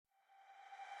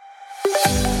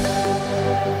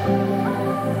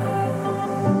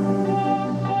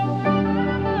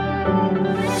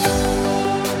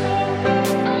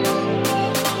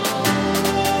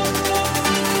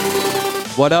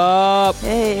What up?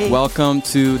 Hey. Welcome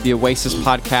to the Oasis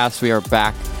podcast. We are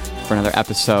back for another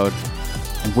episode,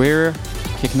 and we're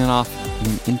kicking it off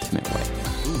in an intimate way.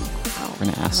 Oh, We're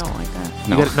going to ask. I don't like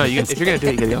that. If you're going to do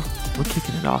it, you got to go, we're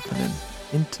kicking it off in an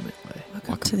intimate way.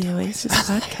 Welcome to the Oasis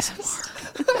podcast.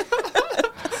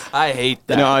 I hate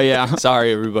that. No, yeah.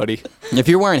 Sorry, everybody. If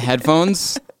you're wearing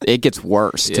headphones, it gets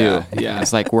worse, too. Yeah.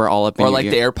 It's like we're all up in Or your like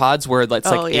ear. the AirPods where it's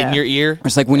like in your ear.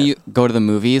 It's like when you go to the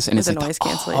movies and With it's the like noise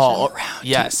cancellation. All around.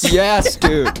 Yes. yes,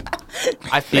 dude.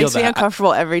 I feel Makes me that.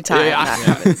 uncomfortable every time. Yeah. that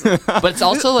happens. But it's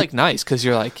also like nice because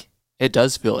you're like, it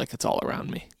does feel like it's all around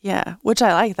me. Yeah, which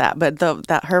I like that, but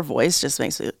that her voice just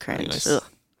makes me cringe. Anyways. Ugh.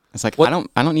 It's like I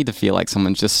don't need to feel like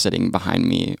someone's just sitting behind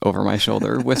me over my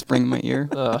shoulder whispering in my ear.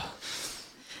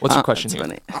 What's your question That's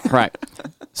here? funny. Right.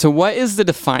 So what is the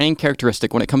defining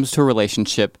characteristic when it comes to a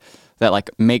relationship that like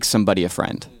makes somebody a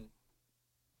friend?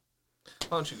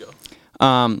 Why don't you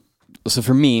go? So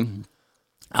for me,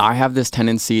 I have this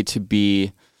tendency to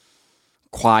be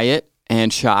quiet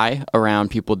and shy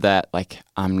around people that like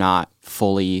I'm not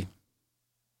fully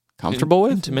comfortable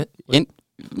with. Intimate.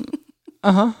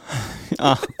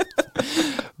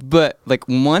 But like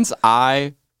once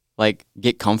I like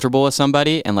get comfortable with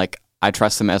somebody and like I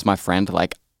trust them as my friend,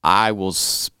 like I will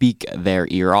speak their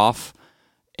ear off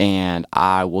and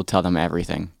I will tell them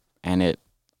everything. And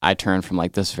I turn from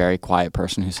like this very quiet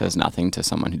person who says nothing to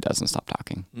someone who doesn't stop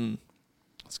talking.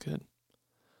 That's good.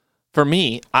 For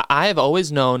me, I have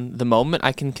always known the moment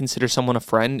I can consider someone a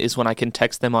friend is when I can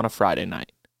text them on a Friday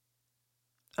night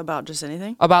About just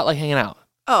anything? about like hanging out.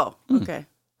 Oh, okay.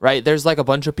 Right? There's like a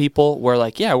bunch of people where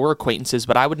like, yeah, we're acquaintances,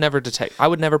 but I would never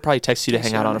probably text you to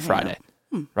hang out on a Friday.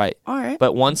 Right. All right.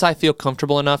 But once I feel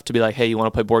comfortable enough to be like, hey, you want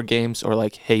to play board games? Or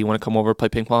like, hey, you want to come over play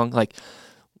ping pong? Like,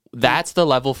 that's the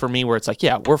level for me where it's like,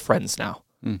 yeah, we're friends now.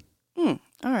 All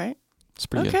right. It's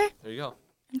pretty Okay. good. There you go.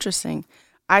 Interesting.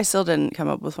 I still didn't come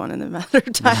up with one in the matter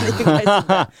of time that you guys did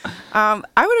that.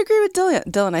 I would agree with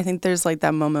Dylan. I think there's like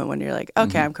that moment when you're like,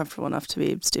 okay, I'm comfortable enough to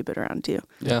be stupid around you.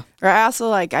 Yeah. Or I also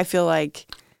like, I feel like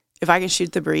if I can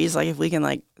shoot the breeze, like if we can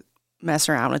like mess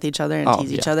around with each other and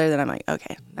tease each other, then I'm like,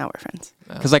 okay, now we're friends.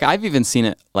 Because like I've even seen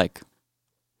it like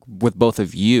with both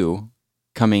of you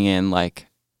coming in like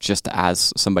just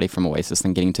as somebody from Oasis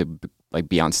and getting to like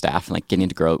be on staff and like getting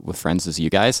to grow with friends as you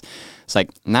guys. It's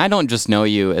like, and I don't just know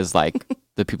you as like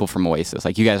the people from Oasis.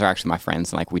 Like you guys are actually my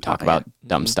friends and like we talk about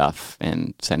dumb stuff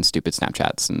and send stupid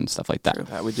Snapchats and stuff like that.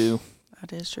 That we do.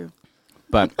 That is true.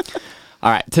 But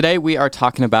all right, today we are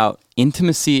talking about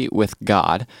intimacy with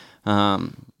God.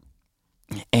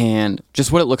 And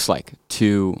just what it looks like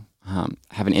to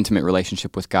have an intimate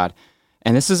relationship with God.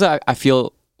 And this is, I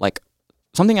feel like,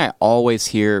 something I always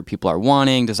hear people are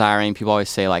wanting, desiring. People always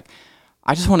say, like,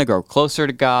 I just want to grow closer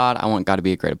to God. I want God to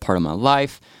be a greater part of my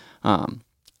life. And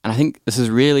I think this is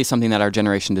really something that our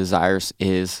generation desires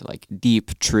is, like,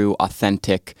 deep, true,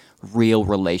 authentic, real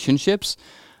relationships.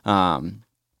 But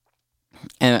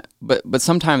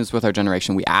sometimes with our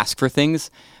generation, we ask for things,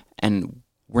 and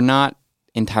we're not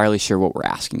entirely sure what we're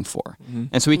asking for.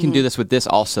 And so we can do this with this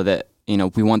also, that you know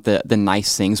we want the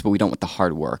nice things, but we don't want the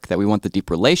hard work. That we want the deep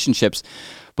relationships,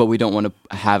 but we don't want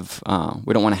to have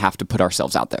to put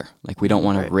ourselves out there. Like we don't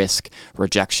want to risk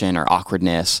rejection or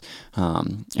awkwardness,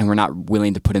 and we're not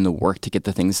willing to put in the work to get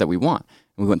the things that we want.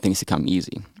 We want things to come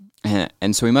easy,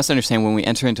 and so we must understand when we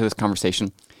enter into this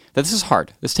conversation that this is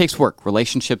hard. This takes work.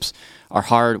 Relationships are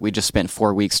hard. We just spent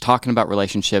 4 weeks talking about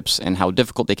relationships and how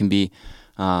difficult they can be.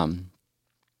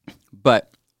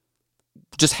 But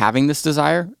just having this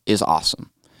desire is awesome.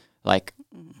 Like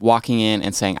walking in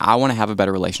and saying, I want to have a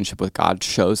better relationship with God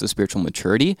shows a spiritual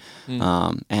maturity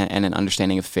and an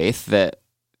understanding of faith that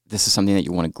this is something that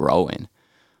you want to grow in.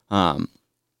 And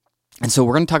so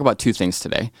we're going to talk about two things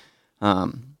today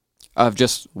of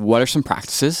just what are some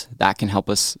practices that can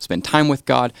help us spend time with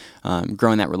God,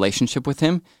 grow in that relationship with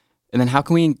Him. And then how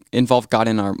can we involve God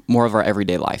in more of our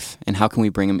everyday life? And how can we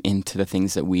bring Him into the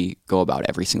things that we go about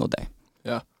every single day?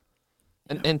 Yeah.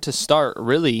 And to start,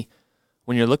 really,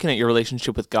 when you're looking at your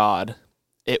relationship with God,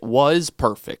 it was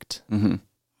perfect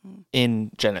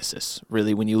in Genesis,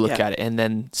 really, when you look at it. And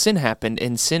then sin happened,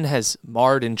 and sin has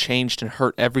marred and changed and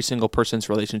hurt every single person's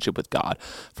relationship with God.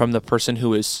 From the person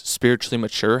who is spiritually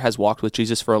mature, has walked with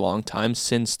Jesus for a long time,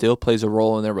 sin still plays a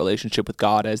role in their relationship with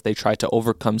God as they try to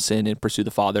overcome sin and pursue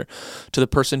the Father, to the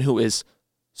person who is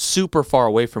super far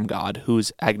away from God,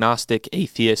 who's agnostic,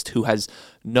 atheist, who has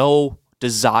no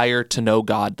desire to know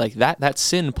God, like that's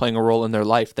sin playing a role in their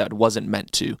life that wasn't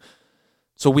meant to.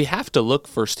 So we have to look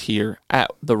first here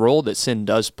at the role that sin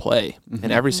does play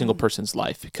in every single person's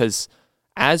life, because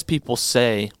as people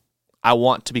say, I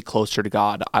want to be closer to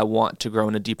God. I want to grow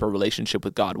in a deeper relationship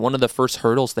with God. One of the first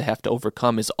hurdles they have to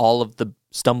overcome is all of the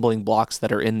stumbling blocks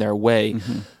that are in their way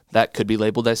that could be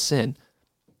labeled as sin.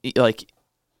 Like,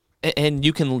 and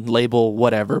you can label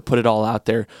whatever, put it all out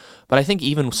there. But I think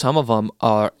even some of them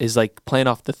is like playing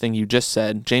off the thing you just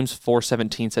said. James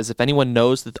 4:17 says, if anyone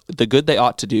knows that the good they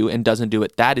ought to do and doesn't do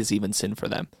it, that is even sin for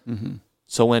them.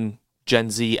 So when Gen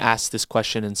Z asks this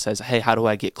question and says, hey, how do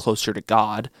I get closer to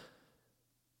God?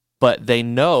 But they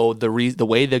know the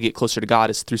way they get closer to God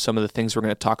is through some of the things we're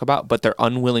going to talk about, but they're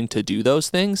unwilling to do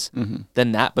those things,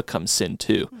 then that becomes sin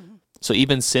too. So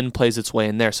even sin plays its way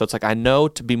in there. So it's like, I know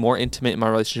to be more intimate in my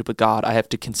relationship with God, I have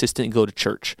to consistently go to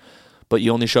church. But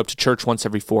you only show up to church once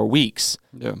every 4 weeks.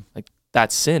 Yeah. Like,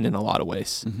 that's sin in a lot of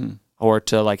ways. Or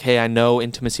to like, hey, I know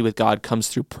intimacy with God comes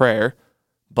through prayer,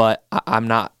 but I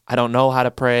don't know how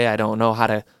to pray. I don't know how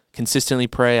to consistently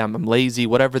pray. I'm lazy,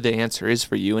 whatever the answer is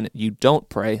for you, and you don't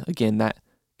pray, again, that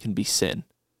can be sin.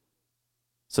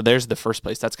 So there's the first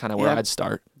place. That's kind of where I'd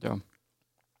start.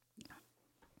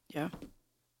 Yeah.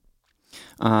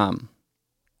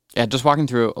 Just walking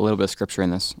through a little bit of scripture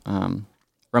in this.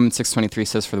 Romans 6:23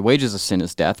 says, for the wages of sin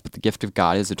is death, but the gift of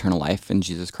God is eternal life in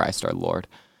Jesus Christ our Lord.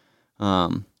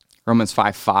 Romans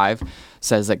 5:5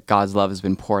 says that God's love has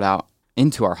been poured out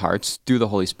into our hearts through the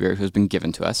Holy Spirit who has been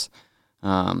given to us.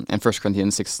 And 1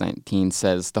 Corinthians 6:19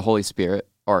 says the Holy Spirit,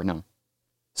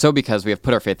 so because we have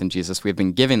put our faith in Jesus, we have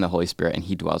been given the Holy Spirit and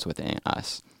he dwells within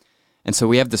us. And so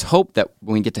we have this hope that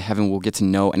when we get to heaven, we'll get to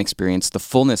know and experience the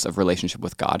fullness of relationship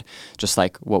with God, just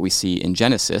like what we see in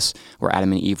Genesis, where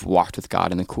Adam and Eve walked with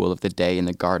God in the cool of the day in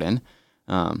the garden.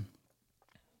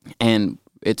 And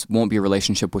it won't be a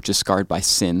relationship which is scarred by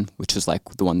sin, which is like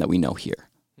the one that we know here.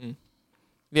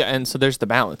 Yeah, and so there's the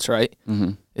balance, right?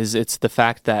 It's the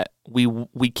fact that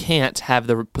we can't have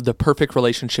the perfect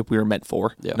relationship we were meant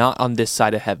for, not on this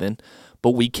side of heaven,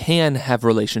 but we can have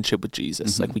relationship with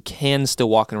Jesus. Like, we can still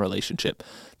walk in a relationship.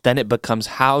 Then it becomes,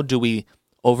 how do we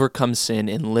overcome sin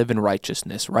and live in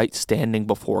righteousness, right standing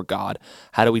before God?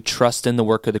 How do we trust in the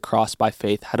work of the cross by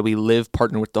faith? How do we live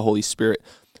partner with the Holy Spirit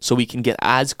so we can get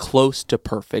as close to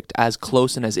perfect, as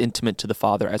close and as intimate to the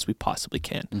Father as we possibly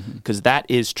can? Because that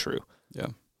is true.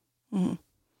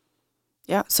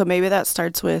 Yeah, so maybe that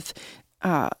starts with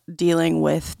dealing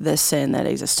with the sin that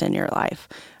exists in your life.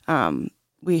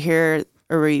 We hear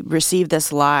or we receive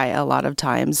this lie a lot of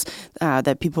times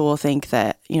that people will think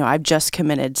that, I've just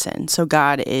committed sin, so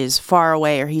God is far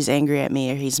away, or he's angry at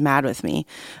me, or he's mad with me.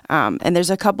 And there's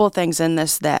a couple of things in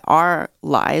this that are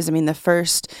lies. I mean, the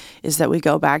first is that we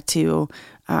go back to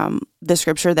the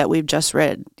scripture that we've just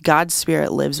read. God's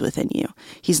Spirit lives within you.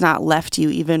 He's not left you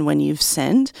even when you've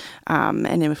sinned.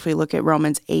 And if we look at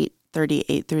Romans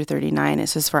 8:38 through 39, it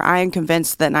says, for I am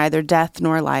convinced that neither death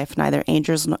nor life, neither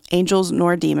angels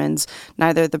nor demons,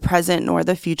 neither the present nor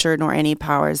the future, nor any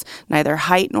powers, neither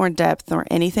height nor depth, nor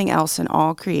anything else in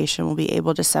all creation will be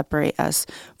able to separate us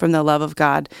from the love of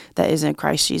God that is in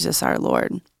Christ Jesus our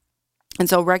Lord. And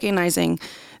so recognizing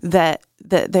that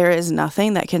there is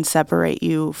nothing that can separate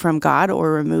you from God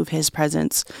or remove his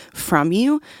presence from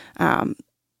you,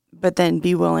 but then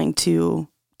be willing to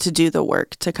do the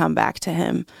work, to come back to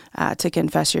him, to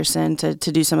confess your sin, to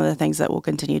do some of the things that we'll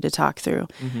continue to talk through.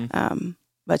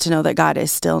 But to know that God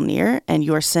is still near, and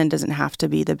your sin doesn't have to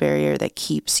be the barrier that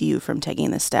keeps you from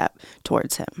taking the step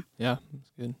towards him. Yeah,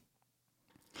 that's good.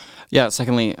 Yeah,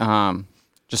 secondly,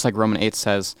 just like Romans 8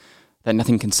 says, that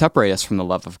nothing can separate us from the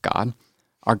love of God.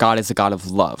 Our God is a God of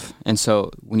love. And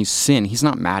so when you sin, he's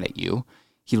not mad at you.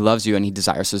 He loves you and he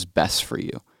desires his best for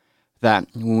you. That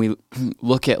when we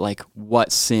look at like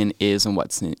what sin is and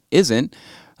what sin isn't,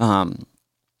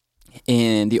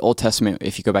 in the Old Testament,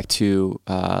 if you go back to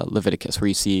Leviticus, where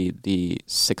you see the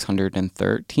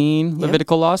 613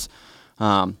 Levitical laws,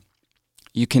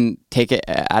 you can take it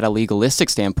at a legalistic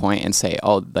standpoint and say,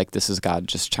 oh, like this is God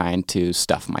just trying to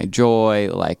stuff my joy,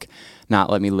 like not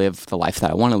let me live the life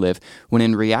that I want to live. When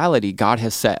in reality, God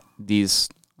has set these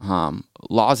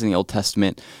laws in the Old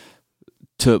Testament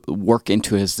to work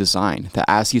into his design, that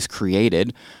as he's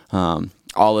created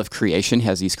all of creation,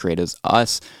 as he's created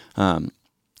us,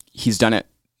 he's done it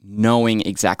knowing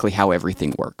exactly how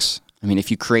everything works. I mean, if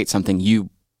you create something, you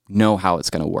know how it's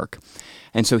going to work.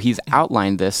 And so he's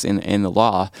outlined this in the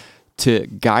law to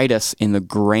guide us in the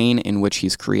grain in which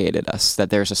he's created us, that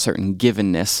there's a certain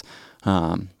givenness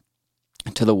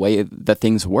to the way that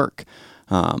things work.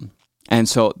 And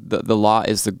so the law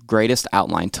is the greatest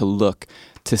outline to look,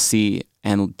 to see,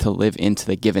 and to live into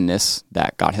the givenness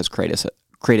that God has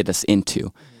created us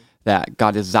into. That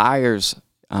God desires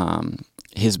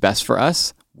his best for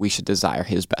us we should desire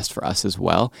his best for us as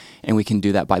well. And we can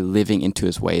do that by living into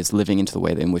his ways, living into the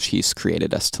way in which he's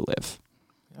created us to live.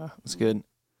 Yeah, that's good.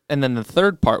 And then the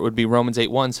third part would be Romans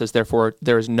 8:1 says, therefore,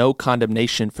 there is no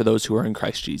condemnation for those who are in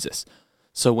Christ Jesus.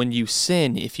 So when you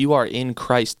sin, if you are in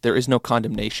Christ, there is no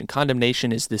condemnation.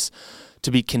 Condemnation is this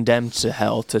to be condemned to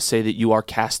hell, to say that you are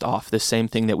cast off, the same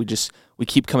thing that we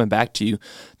keep coming back to you,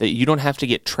 that you don't have to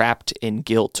get trapped in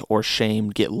guilt or shame,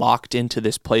 get locked into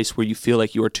this place where you feel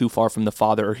like you are too far from the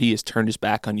Father or he has turned his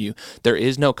back on you. There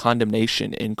is no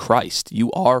condemnation in Christ.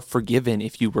 You are forgiven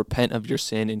if you repent of your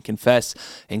sin and confess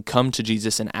and come to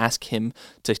Jesus and ask him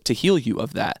to heal you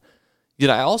of that. Yet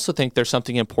I also think there's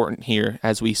something important here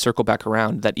as we circle back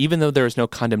around, that even though there is no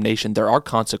condemnation, there are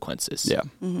consequences. Yeah.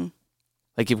 Mm-hmm.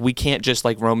 Like if we can't just,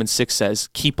 like Romans 6 says,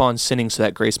 keep on sinning so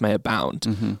that grace may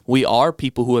abound. We are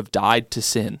people who have died to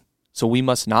sin. So we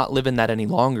must not live in that any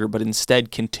longer, but instead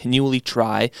continually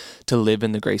try to live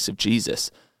in the grace of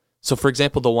Jesus. So for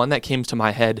example, the one that came to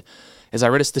my head is I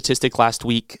read a statistic last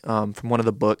week from one of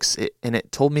the books, and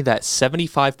it told me that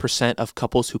 75% of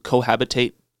couples who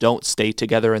cohabitate don't stay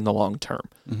together in the long term.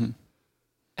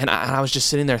 And I was just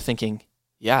sitting there thinking,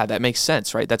 yeah, that makes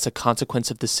sense, right? That's a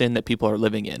consequence of the sin that people are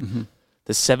living in.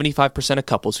 The 75% of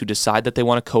couples who decide that they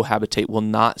want to cohabitate will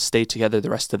not stay together the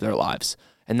rest of their lives.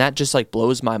 And that just like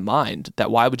blows my mind,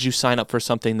 that why would you sign up for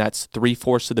something that's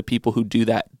 3/4 of the people who do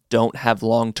that don't have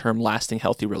long-term lasting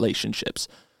healthy relationships?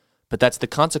 But that's the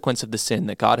consequence of the sin,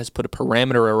 that God has put a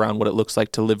parameter around what it looks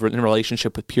like to live in a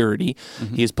relationship with purity.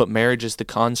 He has put marriage as the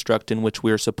construct in which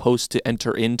we are supposed to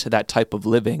enter into that type of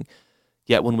living.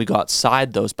 Yet when we go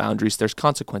outside those boundaries, there's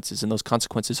consequences, and those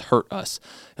consequences hurt us.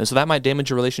 And so that might damage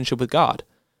your relationship with God.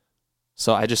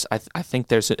 So I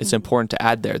think it's important to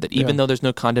add there that even though there's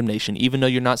no condemnation, even though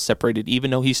you're not separated,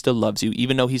 even though he still loves you,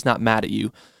 even though he's not mad at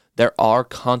you, there are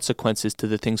consequences to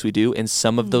the things we do, and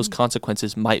some of those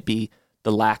consequences might be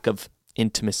the lack of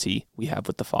intimacy we have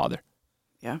with the Father.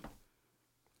 Yeah.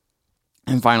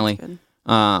 And finally,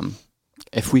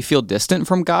 if we feel distant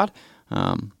from God,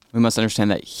 we must understand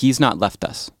that he's not left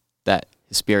us, that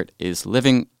his Spirit is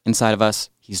living inside of us.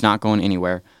 He's not going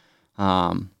anywhere.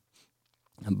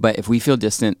 But if we feel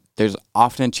distant, there's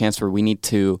often a chance where we need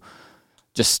to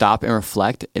just stop and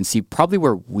reflect and see probably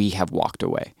where we have walked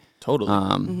away.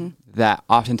 Totally. That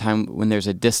oftentimes when there's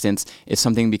a distance, it's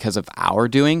something because of our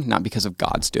doing, not because of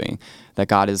God's doing. That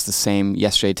God is the same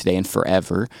yesterday, today, and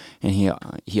forever. And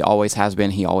he always has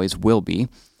been, he always will be.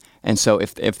 And so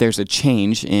if there's a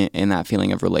change in that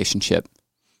feeling of relationship,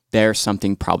 there's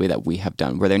something probably that we have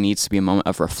done where there needs to be a moment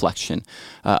of reflection,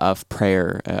 of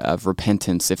prayer, of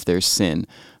repentance if there's sin,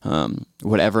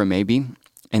 whatever it may be.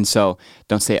 And so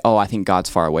don't say, oh, I think God's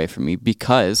far away from me,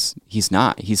 because he's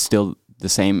not. He's still the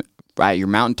same at your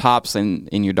mountaintops and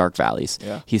in your dark valleys.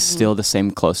 Yeah. He's still the same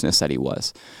closeness that he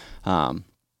was.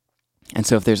 And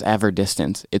so if there's ever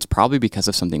distance, it's probably because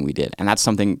of something we did. And that's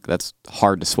something that's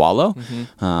hard to swallow,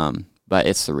 but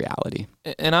it's the reality.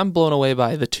 And I'm blown away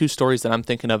by the two stories that I'm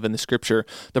thinking of in the scripture.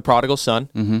 The prodigal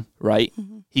son, right?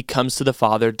 He comes to the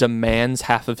father, demands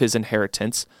half of his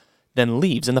inheritance, then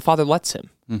leaves, and the father lets him,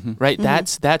 right?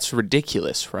 That's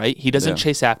ridiculous, right? He doesn't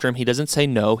chase after him. He doesn't say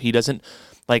no. He doesn't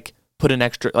put an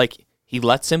extra, he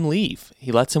lets him leave.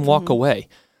 He lets him walk away.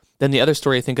 Then the other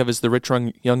story I think of is the rich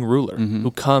young ruler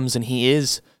who comes, and he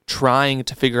is trying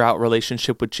to figure out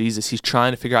relationship with Jesus. He's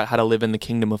trying to figure out how to live in the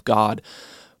kingdom of God.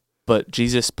 But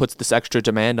Jesus puts this extra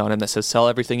demand on him that says, sell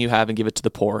everything you have and give it to the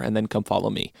poor, and then come follow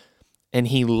me. And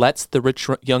he lets the rich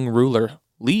young ruler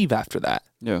leave after that.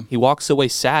 Yeah. He walks away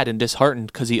sad and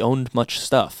disheartened because he owned much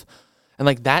stuff. And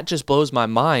that just blows my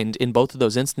mind in both of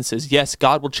those instances. Yes,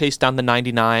 God will chase down the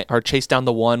 99 or chase down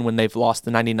the one when they've lost the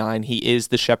 99. He is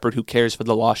the shepherd who cares for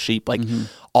the lost sheep.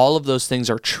 All of those things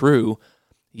are true.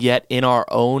 Yet in our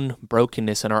own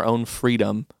brokenness and our own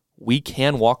freedom, we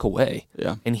can walk away.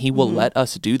 Yeah. And he will let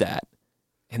us do that.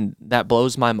 And that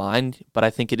blows my mind, but I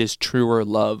think it is truer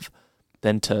love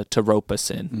than to rope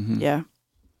us in. Yeah.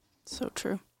 So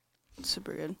true.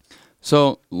 Super good.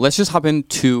 So let's just hop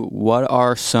into what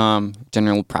are some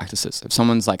general practices. If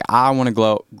someone's like, I want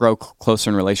to grow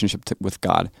closer in relationship with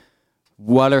God,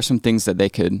 what are some things that they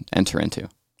could enter into?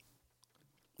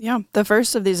 Yeah, the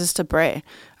first of these is to pray.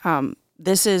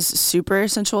 This is super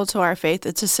essential to our faith.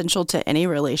 It's essential to any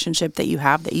relationship that you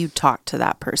have, that you talk to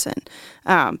that person.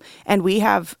 And we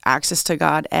have access to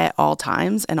God at all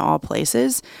times and all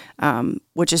places,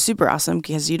 which is super awesome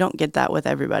because you don't get that with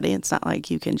everybody. It's not like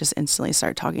you can just instantly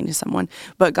start talking to someone,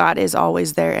 but God is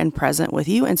always there and present with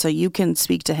you. And so you can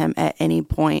speak to him at any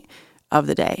point of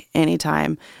the day,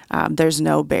 anytime. There's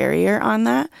no barrier on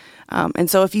that. And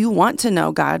so if you want to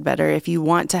know God better, if you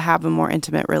want to have a more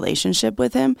intimate relationship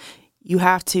with him, you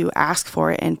have to ask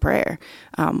for it in prayer.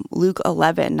 Luke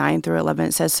 11, 9 through 11,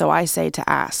 it says, "So I say to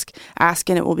ask. Ask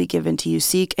and it will be given to you.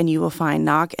 Seek and you will find.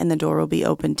 Knock and the door will be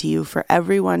opened to you. For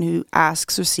everyone who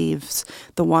asks receives.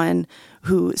 The one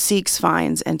who seeks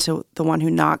finds. And to the one who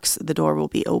knocks, the door will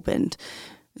be opened."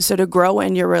 So to grow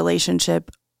in your relationship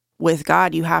with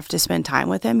God, you have to spend time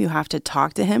with him. You have to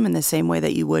talk to him in the same way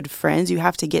that you would friends. You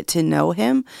have to get to know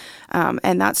him.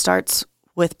 And that starts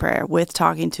with prayer, with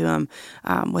talking to him,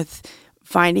 with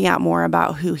finding out more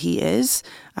about who he is.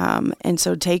 And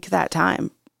so take that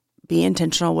time. Be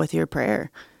intentional with your prayer.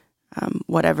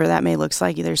 Whatever that may look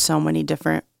like. There's so many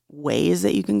different ways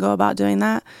that you can go about doing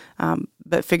that.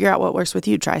 But figure out what works with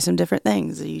you. Try some different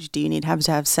things. Do you need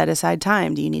to have set aside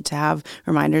time? Do you need to have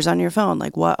reminders on your phone?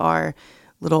 Like, what are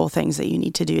little things that you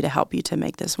need to do to help you to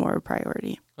make this more of a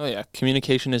priority? Oh yeah.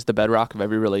 Communication is the bedrock of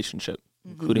every relationship,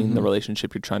 including the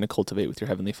relationship you're trying to cultivate with your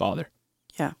Heavenly Father.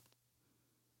 Yeah.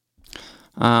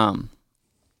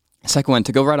 Second one,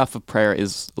 to go right off of prayer,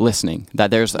 is listening. That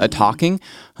there's a talking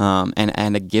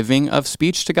and a giving of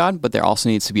speech to God, but there also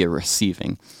needs to be a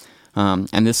receiving.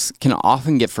 And this can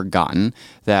often get forgotten,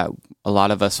 that a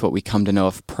lot of us, what we come to know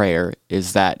of prayer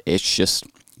is that it's just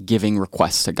giving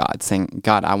requests to God, saying,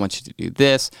 "God, I want you to do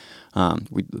this."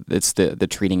 It's the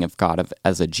treating of God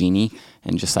as a genie,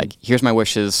 and just like, "Here's my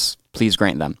wishes, please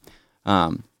grant them."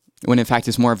 When in fact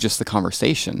it's more of just the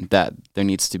conversation, that there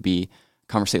needs to be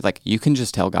conversation. Like, you can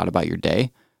just tell God about your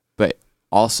day, but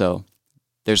also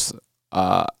there's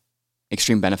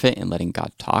extreme benefit in letting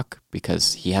God talk,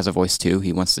 because he has a voice too.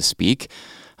 He wants to speak.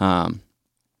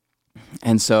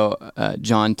 And so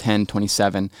John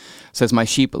 10:27 says, "My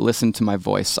sheep listen to my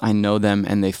voice. I know them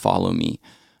and they follow me."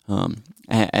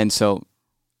 And so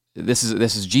this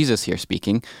is Jesus here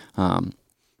speaking. And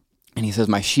he says,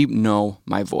 "My sheep know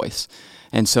my voice."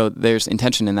 And so there's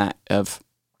intention in that, of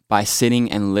by sitting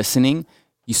and listening,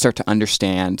 you start to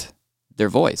understand their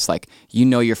voice. Like, you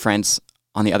know your friends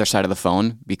on the other side of the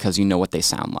phone because you know what they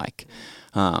sound like.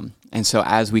 And so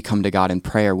as we come to God in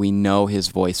prayer, we know his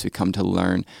voice. We come to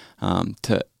learn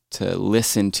to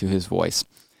listen to his voice,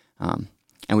 and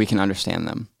we can understand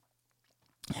them.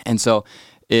 And so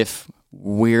if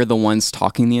we're the ones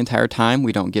talking the entire time,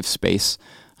 we don't give space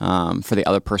for the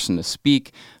other person to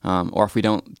speak, or if we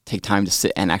don't take time to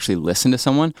sit and actually listen to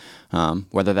someone,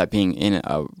 whether that being in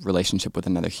a relationship with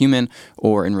another human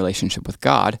or in relationship with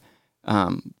God,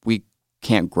 we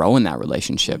can't grow in that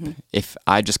relationship. If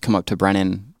I just come up to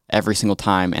Brennan every single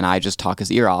time and I just talk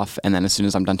his ear off, and then as soon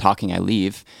as I'm done talking, I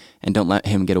leave and don't let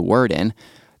him get a word in,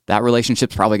 that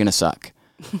relationship's probably going to suck.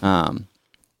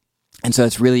 And so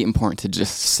it's really important to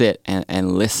just sit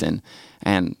and listen.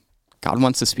 And God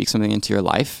wants to speak something into your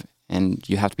life, and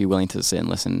you have to be willing to sit and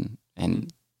listen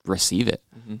and receive it.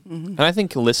 And I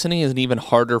think listening is an even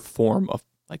harder form of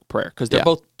like prayer, because they're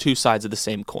both two sides of the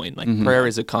same coin. Like prayer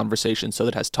is a conversation, so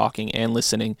that has talking and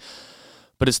listening.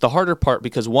 But it's the harder part,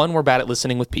 because one, we're bad at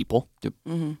listening with people,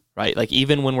 right? Like,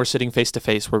 even when we're sitting face to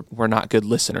face, we're not good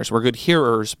listeners. We're good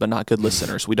hearers, but not good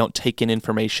listeners. We don't take in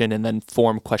information and then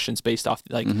form questions based off,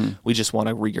 like, we just want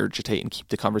to regurgitate and keep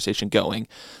the conversation going.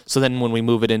 So then when we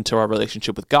move it into our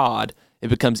relationship with God, it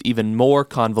becomes even more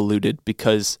convoluted,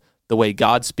 because the way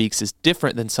God speaks is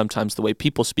different than sometimes the way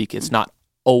people speak. It's not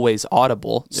always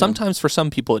audible. Sometimes for some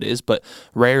people it is, but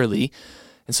rarely.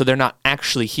 And so they're not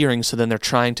actually hearing, so then they're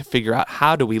trying to figure out,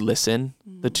 how do we listen?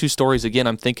 The two stories, again,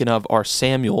 I'm thinking of are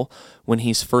Samuel, when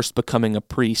he's first becoming a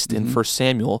priest in 1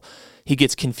 Samuel. He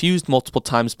gets confused multiple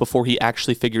times before he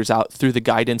actually figures out, through the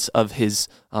guidance of his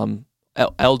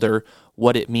elder,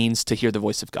 what it means to hear the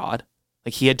voice of God.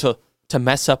 Like, he had to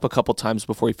mess up a couple times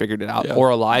before he figured it out. Yeah.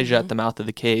 Or Elijah at the mouth of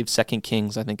the cave, 2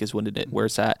 Kings, I think is where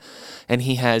it's at. And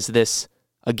he has this,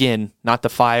 again, not the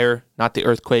fire, not the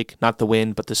earthquake, not the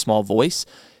wind, but the small voice.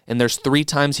 And there's 3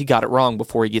 times he got it wrong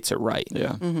before he gets it right.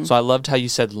 Yeah. So I loved how you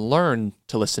said learn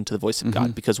to listen to the voice of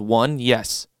God, because one,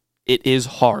 yes, it is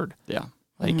hard. Yeah.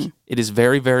 Like it is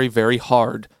very, very, very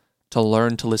hard to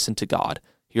learn to listen to God.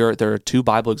 There are 2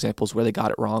 Bible examples where they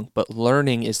got it wrong, but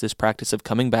learning is this practice of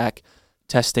coming back,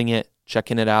 testing it,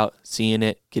 checking it out, seeing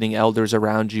it, getting elders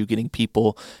around you, getting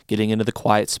people, getting into the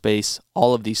quiet space,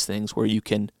 all of these things where you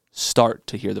can start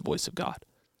to hear the voice of God.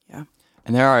 Yeah.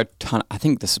 And there are a ton, I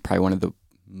think this is probably one of the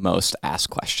most asked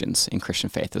questions in Christian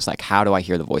faith, is like, how do I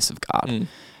hear the voice of God?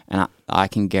 And I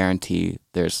can guarantee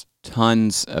there's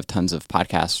tons of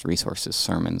podcasts, resources,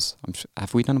 sermons.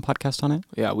 Have we done a podcast on it?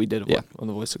 Yeah, we did on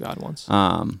the voice of God once.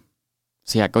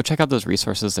 So yeah, go check out those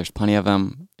resources. There's plenty of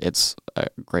them. It's a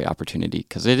great opportunity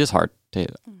because it is hard to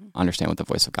understand what the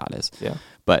voice of God is. Yeah.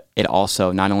 But it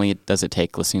also, not only does it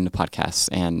take listening to podcasts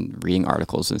and reading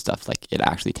articles and stuff, like it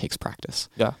actually takes practice.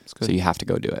 Yeah, it's good. So you have to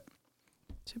go do it.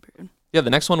 Super good. Yeah, the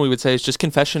next one we would say is just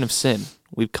confession of sin.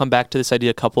 We've come back to this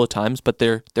idea a couple of times, but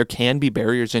there can be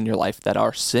barriers in your life that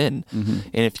are sin.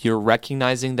 And if you're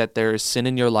recognizing that there is sin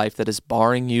in your life that is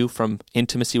barring you from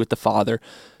intimacy with the Father,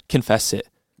 confess it.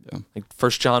 Yeah. Like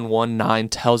 1 John 1:9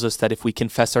 tells us that if we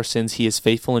confess our sins, he is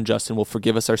faithful and just and will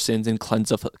forgive us our sins and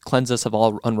cleanse us of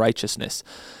all unrighteousness.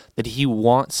 That he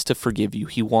wants to forgive you.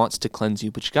 He wants to cleanse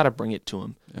you, but you got to bring it to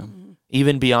him. Yeah.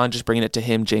 Even beyond just bringing it to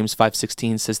him, James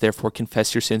 5:16 says, therefore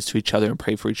confess your sins to each other and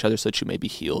pray for each other so that you may be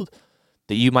healed.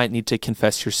 That you might need to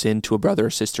confess your sin to a brother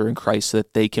or sister in Christ so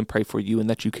that they can pray for you and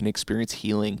that you can experience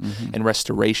healing and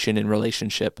restoration in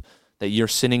relationship. That you're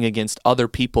sinning against other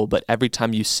people, but every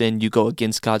time you sin, you go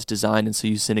against God's design, and so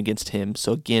you sin against him.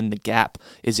 So again, the gap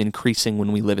is increasing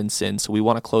when we live in sin. So we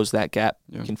want to close that gap.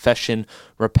 Yeah. Confession,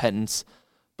 repentance.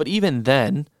 But even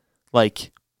then,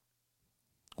 like,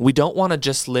 we don't want to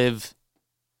just live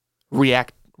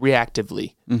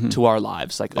reactively to our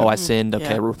lives. Like, I sinned.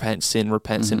 Okay, repent,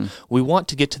 sin. We want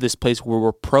to get to this place where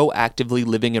we're proactively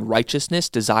living in righteousness,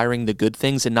 desiring the good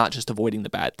things and not just avoiding the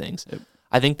bad things. Yep.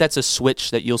 I think that's a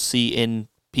switch that you'll see in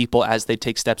people as they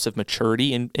take steps of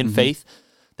maturity in faith,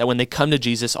 that when they come to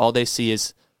Jesus, all they see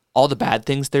is all the bad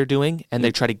things they're doing, and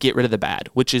they try to get rid of the bad,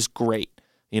 which is great.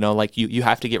 You know, like you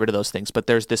have to get rid of those things. But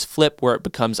there's this flip where it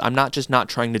becomes, I'm not just not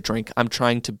trying to drink, I'm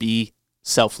trying to be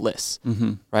selfless,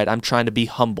 right? I'm trying to be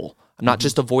humble. I'm not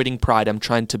just avoiding pride, I'm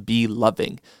trying to be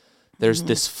loving. There's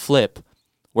this flip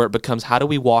where it becomes, how do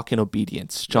we walk in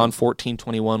obedience? John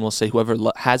 14:21 will say, whoever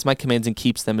has my commands and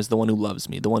keeps them is the one who loves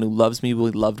me. The one who loves me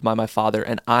will be loved by my Father,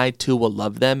 and I too will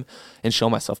love them and show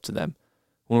myself to them.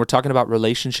 When we're talking about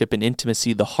relationship and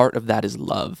intimacy, the heart of that is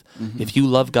love. If you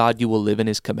love God, you will live in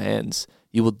his commands.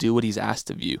 You will do what he's asked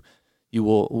of you. You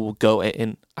will go,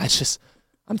 and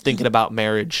I'm thinking about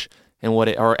marriage and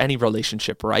or any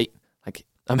relationship, right? Like,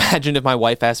 imagine if my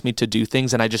wife asked me to do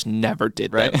things and I just never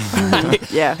did that.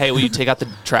 Right? Yeah. Hey, will you take out the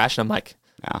trash? And I'm like,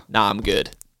 nah, I'm good.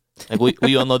 Like, will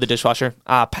you unload the dishwasher?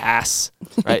 Pass.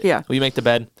 Right? Yeah. Will you make the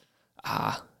bed?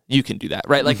 You can do that.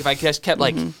 Right? Like, if I just kept,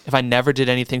 like, if I never did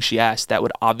anything she asked, that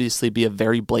would obviously be a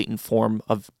very blatant form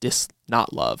of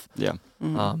not love. Yeah.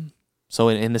 So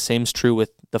in the same is true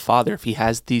with the Father. If he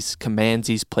has these commands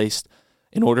he's placed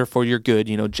in order for your good,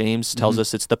 you know, James tells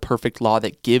us it's the perfect law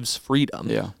that gives freedom,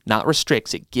 not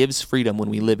restricts. It gives freedom when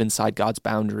we live inside God's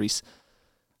boundaries.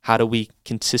 How do we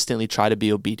consistently try to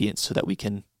be obedient so that we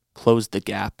can close the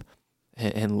gap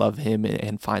and love him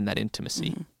and find that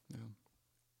intimacy?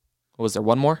 Was there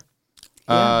one more?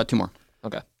 2 more.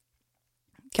 Okay.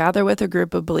 Gather with a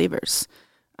group of believers.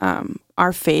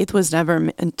 Our faith was never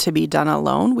meant to be done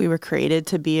alone. We were created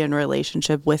to be in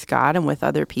relationship with God and with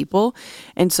other people.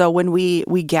 And so when we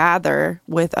gather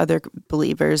with other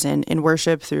believers in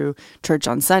worship through church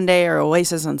on Sunday or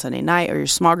Oasis on Sunday night or your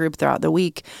small group throughout the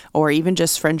week, or even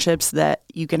just friendships that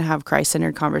you can have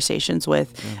Christ-centered conversations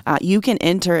with, you can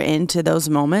enter into those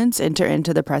moments, enter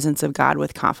into the presence of God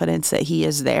with confidence that he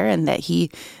is there and that he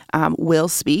will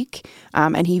speak.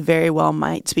 And he very well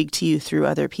might speak to you through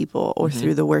other people or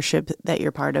through the worship that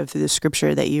you're part of, through the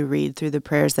scripture that you read, through the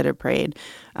prayers that are prayed.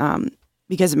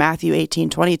 Because Matthew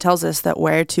 18:20 tells us that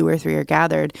where 2 or 3 are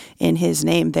gathered in his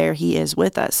name, there he is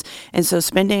with us. And so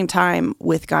spending time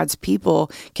with God's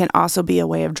people can also be a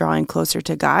way of drawing closer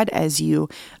to God as you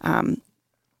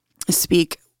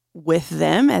speak with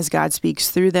them, as God speaks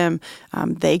through them.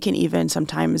 They can even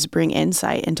sometimes bring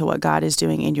insight into what God is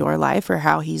doing in your life or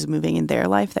how he's moving in their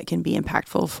life that can be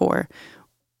impactful for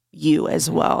you as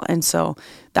well. And so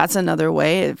that's another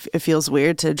way. It feels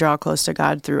weird to draw close to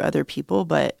God through other people,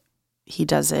 but he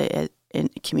does it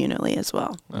communally as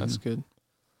well. That's good.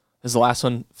 Is the last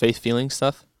one faith feeling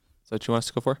stuff? Is that what you want us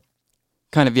to go for?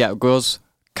 Kind of, yeah. It goes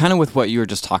kind of with what you were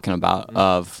just talking about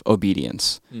of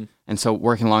obedience. And so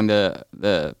working along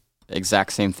the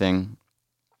exact same thing.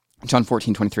 John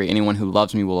 14:23, anyone who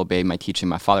loves me will obey my teaching.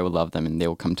 My Father will love them, and they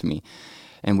will come to me,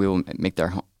 and we will make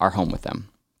our home with them.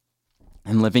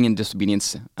 And living in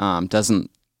disobedience doesn't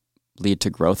lead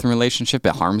to growth in relationship.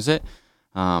 It harms it.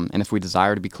 And if we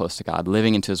desire to be close to God,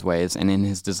 living into his ways and in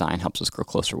his design helps us grow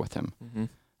closer with him.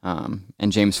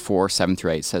 And James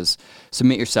 4:7-8 says,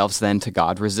 submit yourselves then to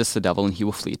God, resist the devil, and he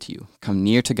will flee to you. Come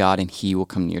near to God, and he will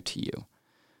come near to you.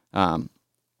 And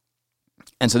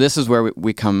so this is where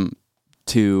we come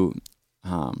to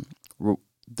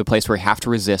the place where we have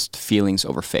to resist feelings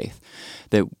over faith.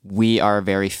 That we are a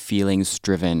very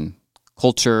feelings-driven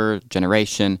culture,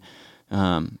 generation.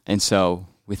 And so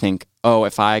we think, oh,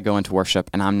 if I go into worship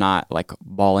and I'm not like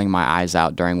bawling my eyes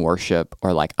out during worship,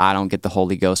 or like I don't get the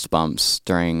Holy Ghost bumps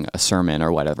during a sermon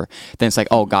or whatever, then it's like,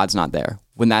 oh, God's not there.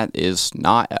 When that is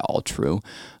not at all true.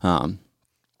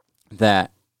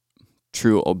 That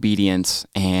true obedience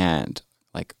and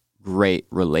like great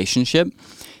relationship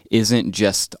isn't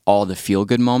just all the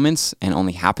feel-good moments and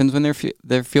only happens when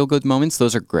they're feel-good moments.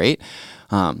 Those are great.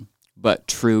 But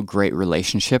true great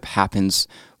relationship happens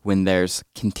when there's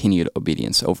continued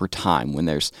obedience over time, when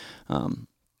there's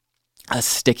a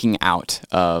sticking out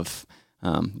of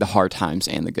the hard times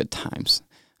and the good times.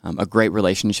 A great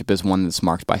relationship is one that's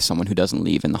marked by someone who doesn't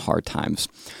leave in the hard times,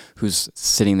 who's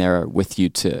sitting there with you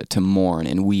to mourn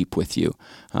and weep with you.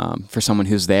 For someone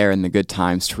who's there in the good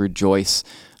times to rejoice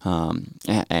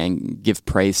and give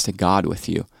praise to God with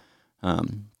you.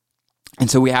 And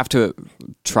so we have to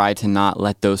try to not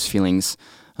let those feelings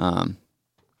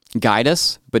guide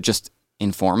us, but just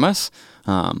inform us.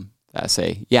 That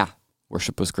say, yeah,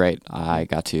 worship was great. I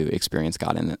got to experience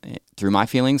God through my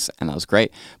feelings, and that was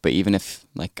great. But even if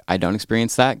like I don't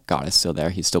experience that, God is still there.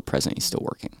 He's still present. He's still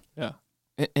working. Yeah.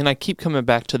 And I keep coming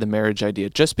back to the marriage idea,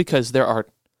 just because there are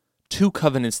two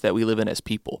covenants that we live in as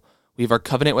people. We have our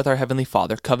covenant with our Heavenly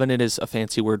Father. Covenant is a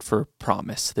fancy word for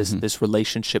promise, this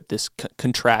relationship, this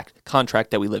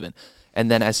contract that we live in. And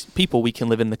then as people, we can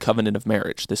live in the covenant of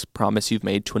marriage, this promise you've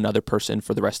made to another person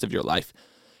for the rest of your life.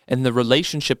 And the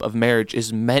relationship of marriage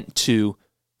is meant to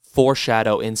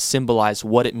foreshadow and symbolize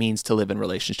what it means to live in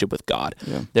relationship with God.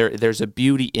 Yeah. There's a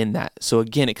beauty in that. So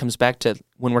again, it comes back to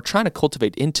when we're trying to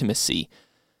cultivate intimacy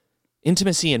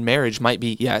in marriage might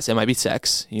be, yes, it might be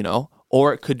sex,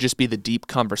 or it could just be the deep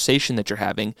conversation that you're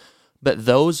having. But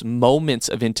those moments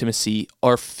of intimacy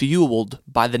are fueled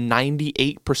by the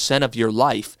 98% of your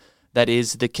life that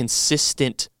is the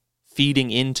consistent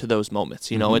feeding into those moments.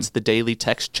 It's the daily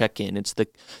text check-in, it's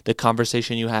the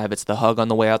conversation you have, it's the hug on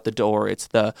the way out the door, it's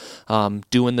the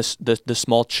doing the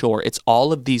small chore. It's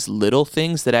all of these little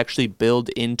things that actually build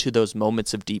into those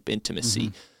moments of deep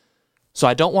intimacy. So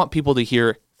I don't want people to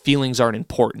hear feelings aren't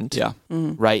important,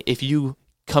 right? If you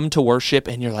come to worship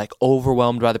and you're like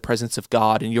overwhelmed by the presence of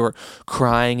God and you're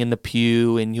crying in the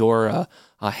pew and your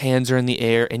hands are in the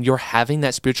air and you're having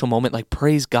that spiritual moment, like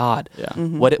praise God.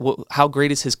 Yeah. How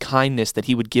great is his kindness that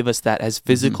he would give us that as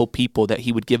physical people, that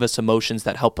he would give us emotions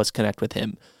that help us connect with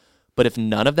him. But if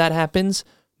none of that happens,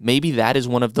 maybe that is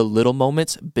one of the little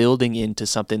moments building into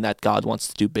something that God wants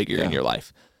to do bigger in your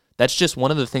life. That's just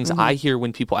one of the things I hear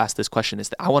when people ask this question is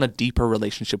that I want a deeper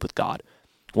relationship with God.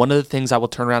 One of the things I will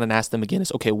turn around and ask them again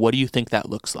is, okay, what do you think that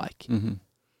looks like?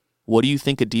 What do you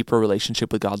think a deeper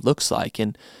relationship with God looks like?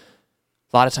 And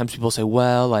a lot of times people say,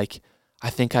 well, like, I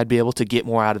think I'd be able to get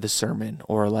more out of the sermon,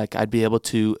 or like I'd be able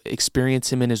to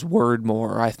experience him in his word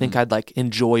more, or I think I'd like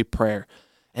enjoy prayer.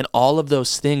 And all of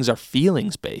those things are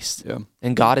feelings based. Yeah.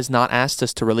 And God has not asked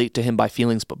us to relate to him by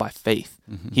feelings, but by faith.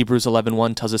 Hebrews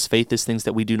 11:1 tells us faith is things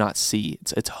that we do not see.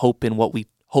 It's hope in what we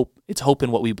hope. It's hope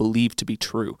in what we believe to be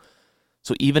true.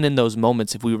 So even in those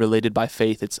moments, if we related by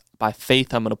faith, it's by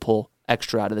faith I'm going to pull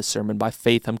extra out of the sermon. By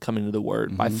faith I'm coming to the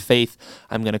word. By faith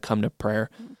I'm going to come to prayer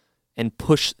and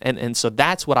push. And so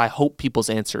that's what I hope people's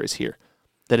answer is here.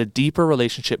 That a deeper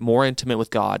relationship, more intimate with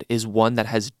God, is one that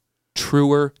has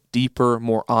truer, deeper,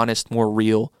 more honest, more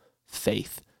real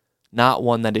faith. Not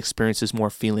one that experiences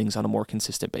more feelings on a more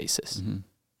consistent basis.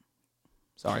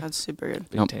 Sorry. That's super good.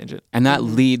 Big tangent. And that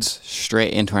leads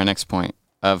straight into our next point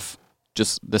of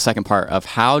just the second part of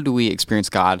how do we experience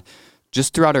God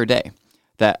just throughout our day.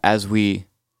 That as we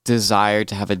desire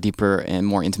to have a deeper and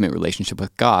more intimate relationship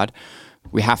with God,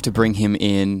 we have to bring him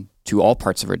in to all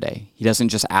parts of our day. He doesn't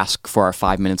just ask for our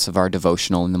 5 minutes of our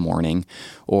devotional in the morning,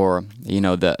 or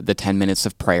the 10 minutes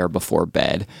of prayer before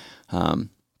bed.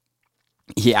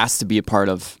 He asks to be a part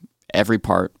of every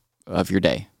part of your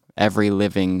day, every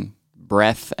living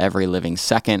breath, every living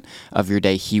second of your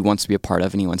day. He wants to be a part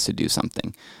of, and he wants to do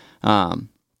something. And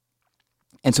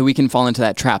so we can fall into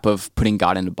that trap of putting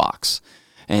God in a box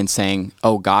and saying,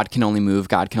 oh, God can only move,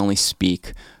 God can only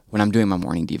speak when I'm doing my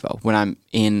morning devo, when I'm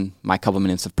in my couple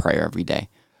minutes of prayer every day.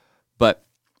 But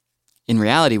in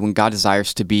reality, when God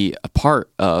desires to be a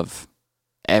part of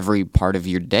every part of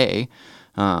your day,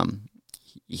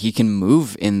 he can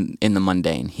move in the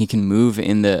mundane. He can move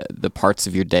in the parts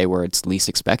of your day where it's least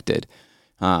expected.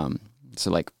 So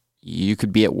like, you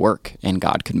could be at work and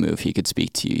God could move. He could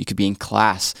speak to you. You could be in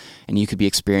class and you could be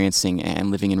experiencing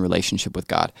and living in relationship with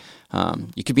God.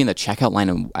 You could be in the checkout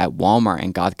line at Walmart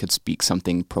and God could speak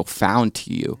something profound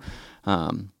to you.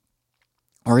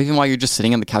 Or even while you're just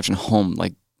sitting on the couch at home,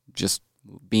 like just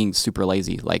being super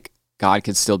lazy, like God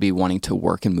could still be wanting to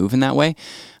work and move in that way.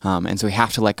 And so we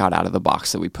have to let God out of the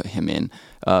box that we put him in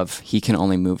of he can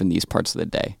only move in these parts of the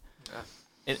day.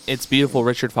 It's beautiful.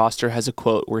 Richard Foster has a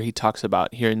quote where he talks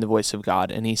about hearing the voice of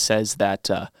God, and he says that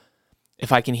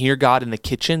if I can hear God in the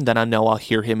kitchen, then I know I'll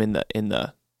hear him in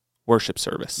the worship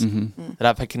service.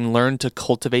 That if I can learn to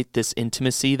cultivate this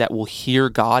intimacy that will hear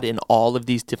God in all of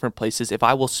these different places, if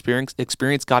I will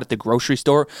experience God at the grocery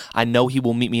store, I know he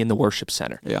will meet me in the worship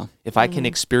center. Yeah. If I can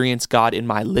experience God in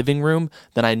my living room,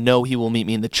 then I know he will meet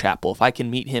me in the chapel. If I can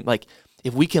meet him, like,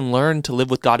 if we can learn to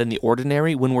live with God in the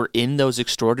ordinary, when we're in those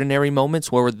extraordinary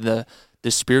moments where the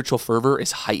spiritual fervor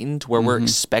is heightened, where we're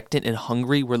expectant and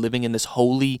hungry, we're living in this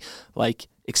holy, like,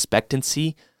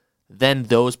 expectancy, then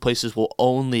those places will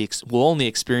only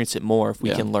experience it more if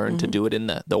we can learn to do it in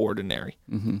the ordinary.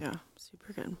 Yeah,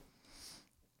 super good.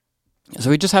 So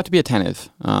we just have to be attentive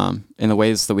in the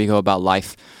ways that we go about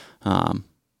life.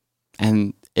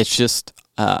 And it's just,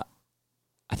 I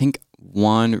think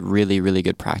one really, really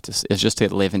good practice is just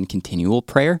to live in continual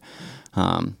prayer.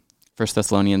 1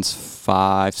 Thessalonians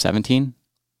 5:17.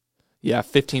 Yeah,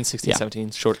 15, 16, 17,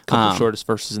 couple shortest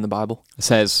verses in the Bible. It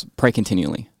says, pray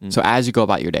continually. So as you go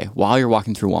about your day, while you're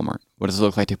walking through Walmart, what does it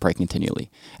look like to pray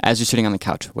continually? As you're sitting on the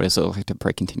couch, what does it look like to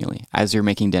pray continually? As you're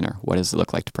making dinner, what does it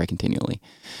look like to pray continually?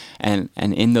 And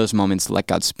in those moments, let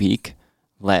God speak,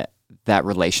 let that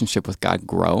relationship with God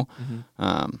grow,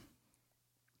 and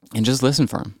just listen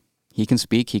for him. He can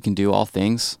speak, he can do all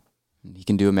things, he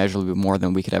can do immeasurably more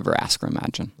than we could ever ask or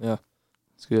imagine. Yeah,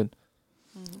 that's good.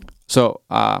 So,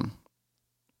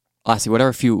 lastly, what are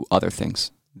a few other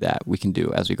things that we can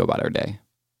do as we go about our day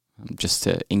just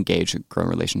to engage and grow a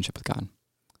relationship with God?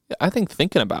 Yeah, I think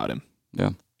thinking about him.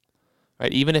 Yeah.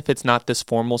 Right. Even if it's not this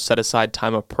formal set aside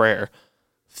time of prayer,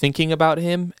 thinking about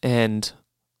him and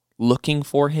looking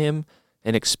for him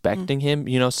and expecting him.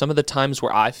 You know, some of the times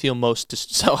where I feel most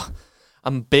so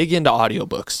I'm big into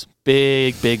audiobooks.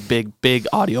 Big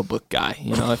audiobook guy.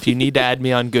 You know, if you need to add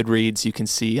me on Goodreads, you can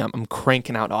see I'm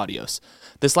cranking out audios.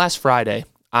 This last Friday,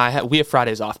 we have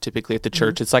Fridays off typically at the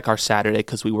church. It's like our Saturday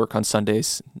because we work on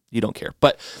Sundays. You don't care.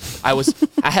 But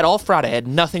I had all Friday. I had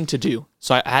nothing to do.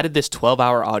 So I added this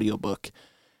 12-hour audiobook.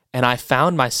 And I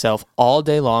found myself all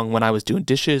day long when I was doing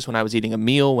dishes, when I was eating a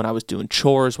meal, when I was doing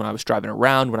chores, when I was driving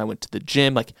around, when I went to the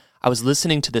gym. Like, I was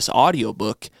listening to this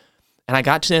audiobook. And I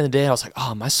got to the end of the day, I was like,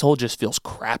 oh, my soul just feels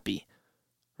crappy.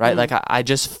 Right? Like, I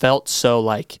just felt so,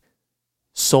 like,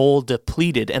 soul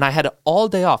depleted. And I had all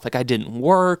day off. Like, I didn't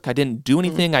work. I didn't do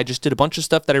anything. I just did a bunch of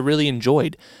stuff that I really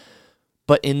enjoyed.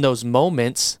 But in those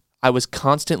moments, I was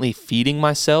constantly feeding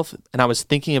myself, and I was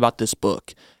thinking about this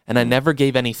book. And I never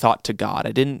gave any thought to God.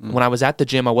 I didn't. When I was at the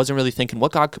gym, I wasn't really thinking,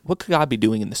 what could God be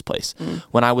doing in this place?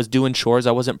 When I was doing chores,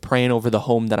 I wasn't praying over the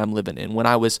home that I'm living in. When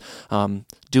I was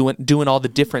doing all the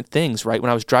different things, right?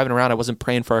 When I was driving around, I wasn't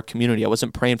praying for our community. I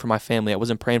wasn't praying for my family. I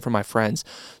wasn't praying for my friends.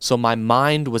 So my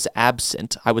mind was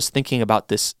absent. I was thinking about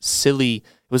this silly,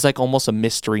 it was like almost a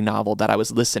mystery novel that I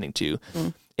was listening to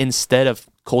instead of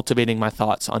cultivating my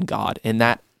thoughts on God. And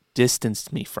that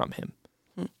distanced me from him.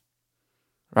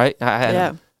 Right?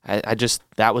 I just,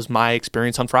 that was my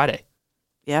experience on Friday.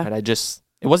 Yeah. And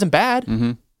it wasn't bad.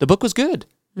 The book was good.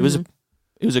 It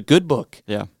was a good book.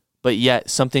 Yeah. But yet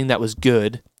something that was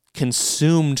good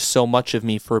consumed so much of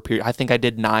me for a period. I think I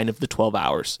did 9 of the 12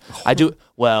 hours.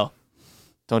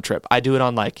 Don't trip. I do it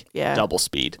on double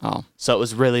speed. Oh. So it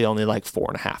was really only like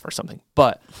 4.5 or something.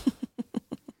 But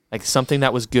like something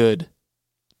that was good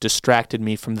distracted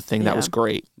me from the thing that was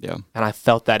great. Yeah. And I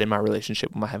felt that in my relationship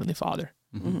with my Heavenly Father.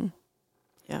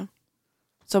 Yeah.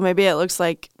 So maybe it looks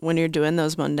like when you're doing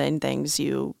those mundane things,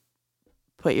 you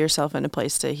put yourself in a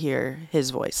place to hear his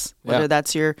voice, whether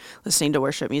that's you're listening to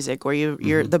worship music or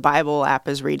you're the Bible app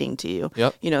is reading to you,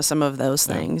 you know, some of those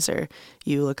things, or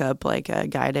you look up like a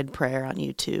guided prayer on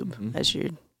YouTube as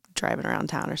you're driving around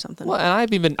town or something. Well,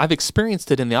 and I've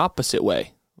experienced it in the opposite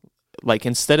way. Like,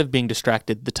 instead of being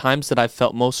distracted, the times that I've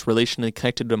felt most relationally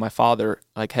connected to my Father,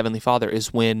 like Heavenly Father,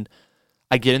 is when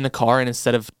I get in the car and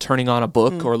instead of turning on a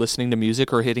book or listening to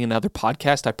music or hitting another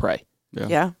podcast, I pray.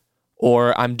 Yeah.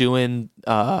 Or I'm doing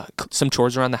some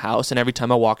chores around the house, and every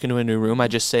time I walk into a new room, I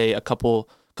just say a couple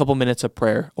minutes of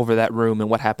prayer over that room and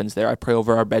what happens there. I pray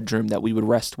over our bedroom that we would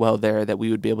rest well there, that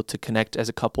we would be able to connect as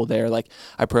a couple there. Like,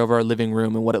 I pray over our living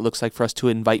room and what it looks like for us to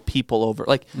invite people over.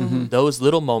 Like, those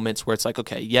little moments where it's like,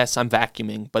 okay, yes, I'm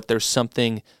vacuuming, but there's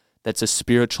something that's a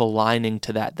spiritual lining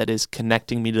to that is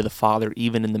connecting me to the Father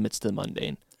even in the midst of the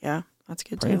mundane. Yeah, that's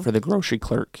good Praying too. for the grocery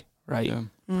clerk, right? Yeah.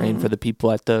 Praying for the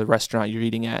people at the restaurant you're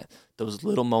eating at. Those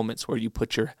little moments where you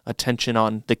put your attention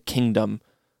on the kingdom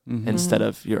instead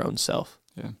of your own self.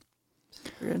 Yeah.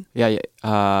 Good.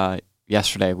 Yeah.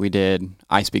 yesterday we did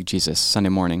I Speak Jesus Sunday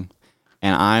morning,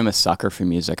 and I'm a sucker for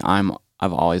music. I've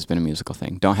always been a musical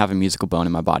thing. Don't have a musical bone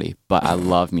in my body, but I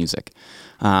love music.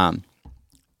 And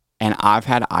I've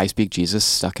had I Speak Jesus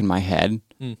stuck in my head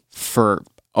for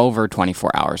over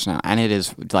 24 hours now, and it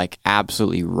is like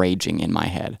absolutely raging in my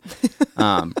head.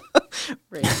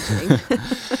 Raging.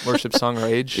 Worship song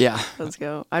Rage. Yeah. Let's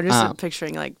go. I'm just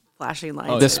picturing like flashing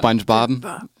lights. The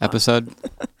SpongeBob episode.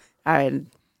 I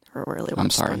really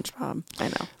want sorry. SpongeBob. I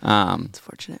know. It's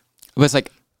fortunate. But it's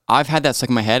like, I've had that stuck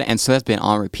in my head, and so that's been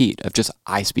on repeat of just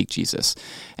I Speak Jesus.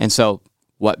 And so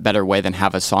what better way than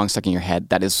have a song stuck in your head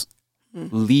that is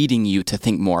leading you to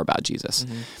think more about Jesus?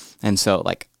 And so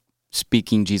like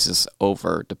speaking Jesus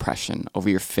over depression, over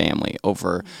your family,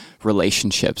 over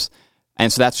relationships.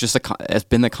 And so that's just it's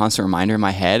been the constant reminder in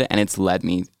my head, and it's led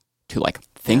me to like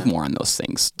think more on those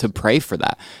things, to pray for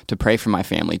that, to pray for my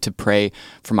family, to pray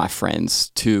for my friends,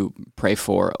 to pray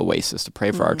for Oasis, to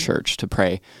pray for our church, to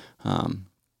pray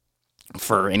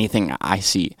for anything I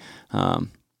see.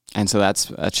 And so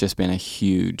that's just been a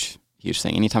huge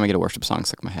thing. Anytime I get a worship song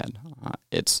stuck in my head,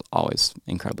 it's always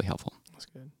incredibly helpful. That's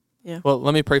good. Yeah. Well,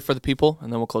 let me pray for the people,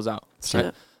 and then we'll close out.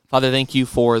 Right. Father, thank you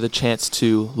for the chance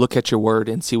to look at your word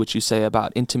and see what you say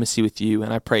about intimacy with you.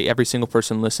 And I pray every single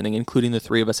person listening, including the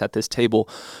three of us at this table,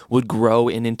 would grow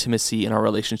in intimacy in our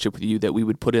relationship with you, that we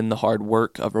would put in the hard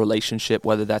work of relationship,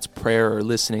 whether that's prayer or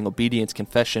listening, obedience,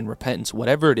 confession, repentance,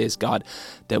 whatever it is, God,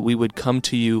 that we would come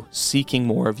to you seeking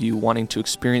more of you, wanting to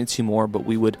experience you more, but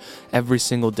we would every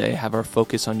single day have our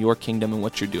focus on your kingdom and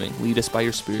what you're doing. Lead us by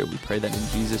your Spirit. We pray that in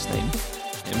Jesus' name.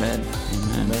 Amen.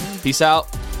 Amen. Peace out.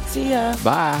 See ya.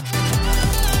 Bye.